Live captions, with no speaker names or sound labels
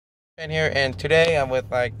In here, and today I'm with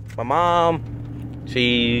like my mom.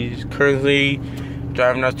 She's currently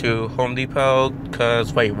driving us to Home Depot.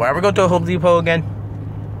 Cause wait, why are we going to Home Depot again?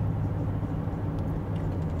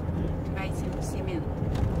 Buy some cement.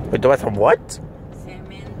 Wait, do I some what?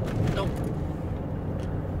 Cement. No.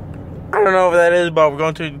 I don't know what that is, but we're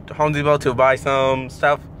going to Home Depot to buy some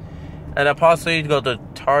stuff, and then possibly go to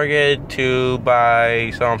Target to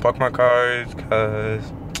buy some Pokemon cards.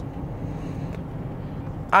 Cause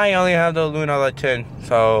I only have the Lunala 10,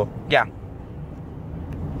 so yeah.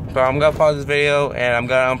 So I'm gonna pause this video and I'm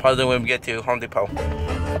gonna unpause it when we get to Home Depot.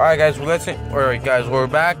 Alright guys, we're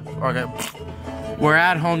back. Okay. We're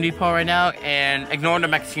at Home Depot right now, and ignore the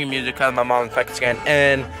Mexican music because my mom's Mexican,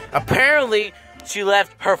 and apparently she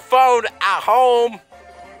left her phone at home.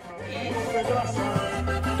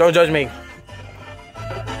 Don't judge me.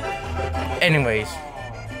 Anyways,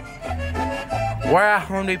 we're at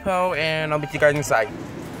Home Depot and I'll meet you guys inside.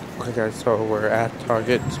 Okay guys, so we're at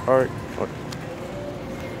Target.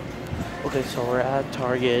 Okay, so we're at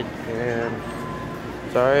Target, and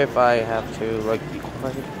sorry if I have to like be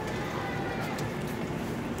quiet.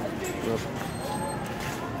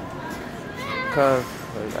 Because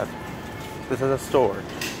this is a store,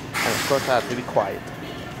 and of course I have to be quiet.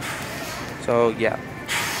 So yeah,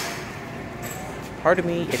 pardon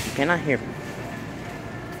me if you cannot hear me.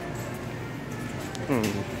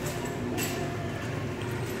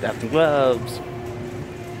 Got some gloves.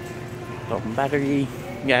 Some battery.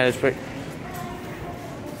 Yeah, that's pretty.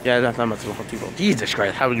 Yeah, that's not much of a Home Depot. Jesus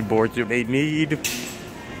Christ, how many boards do they need?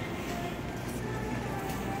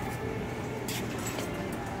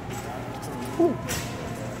 Ooh.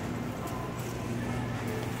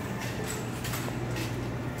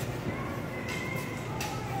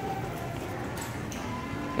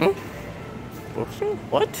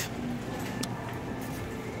 What?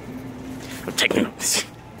 I'm taking notes.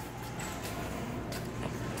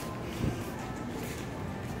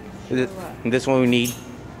 This one we need.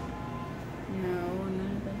 No,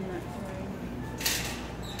 none of them not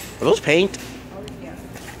right. Are those paint? Oh yeah.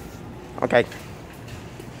 Okay.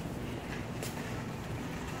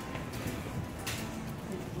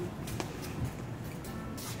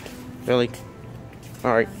 Really?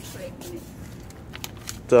 All right.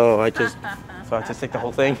 So I just take the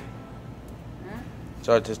whole thing. Huh?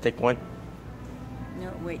 So I just take one.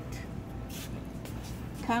 No, wait.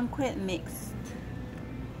 Concrete mixed.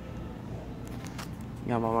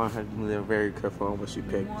 Yeah, my mom had to be very careful on what she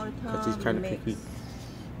picked because she's kind of picky.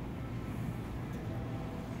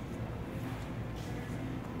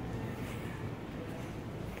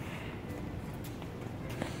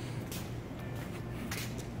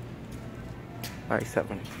 Alright,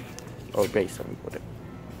 7. Oh, base 7. Put it.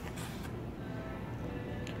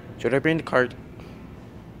 Should I bring the cart?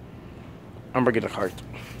 I'm bringing the cart.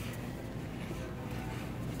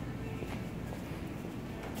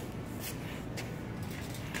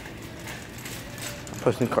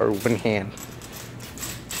 Pushing the cart with one hand.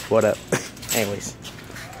 What up? Anyways.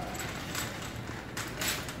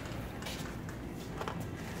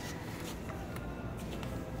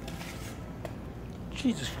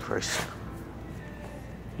 Jesus Christ.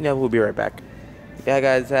 Yeah, we'll be right back. Yeah,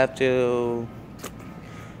 guys, I have to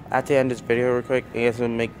end this video real quick. I guess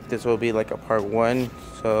this will be like a part 1.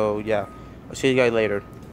 So yeah, I'll see you guys later.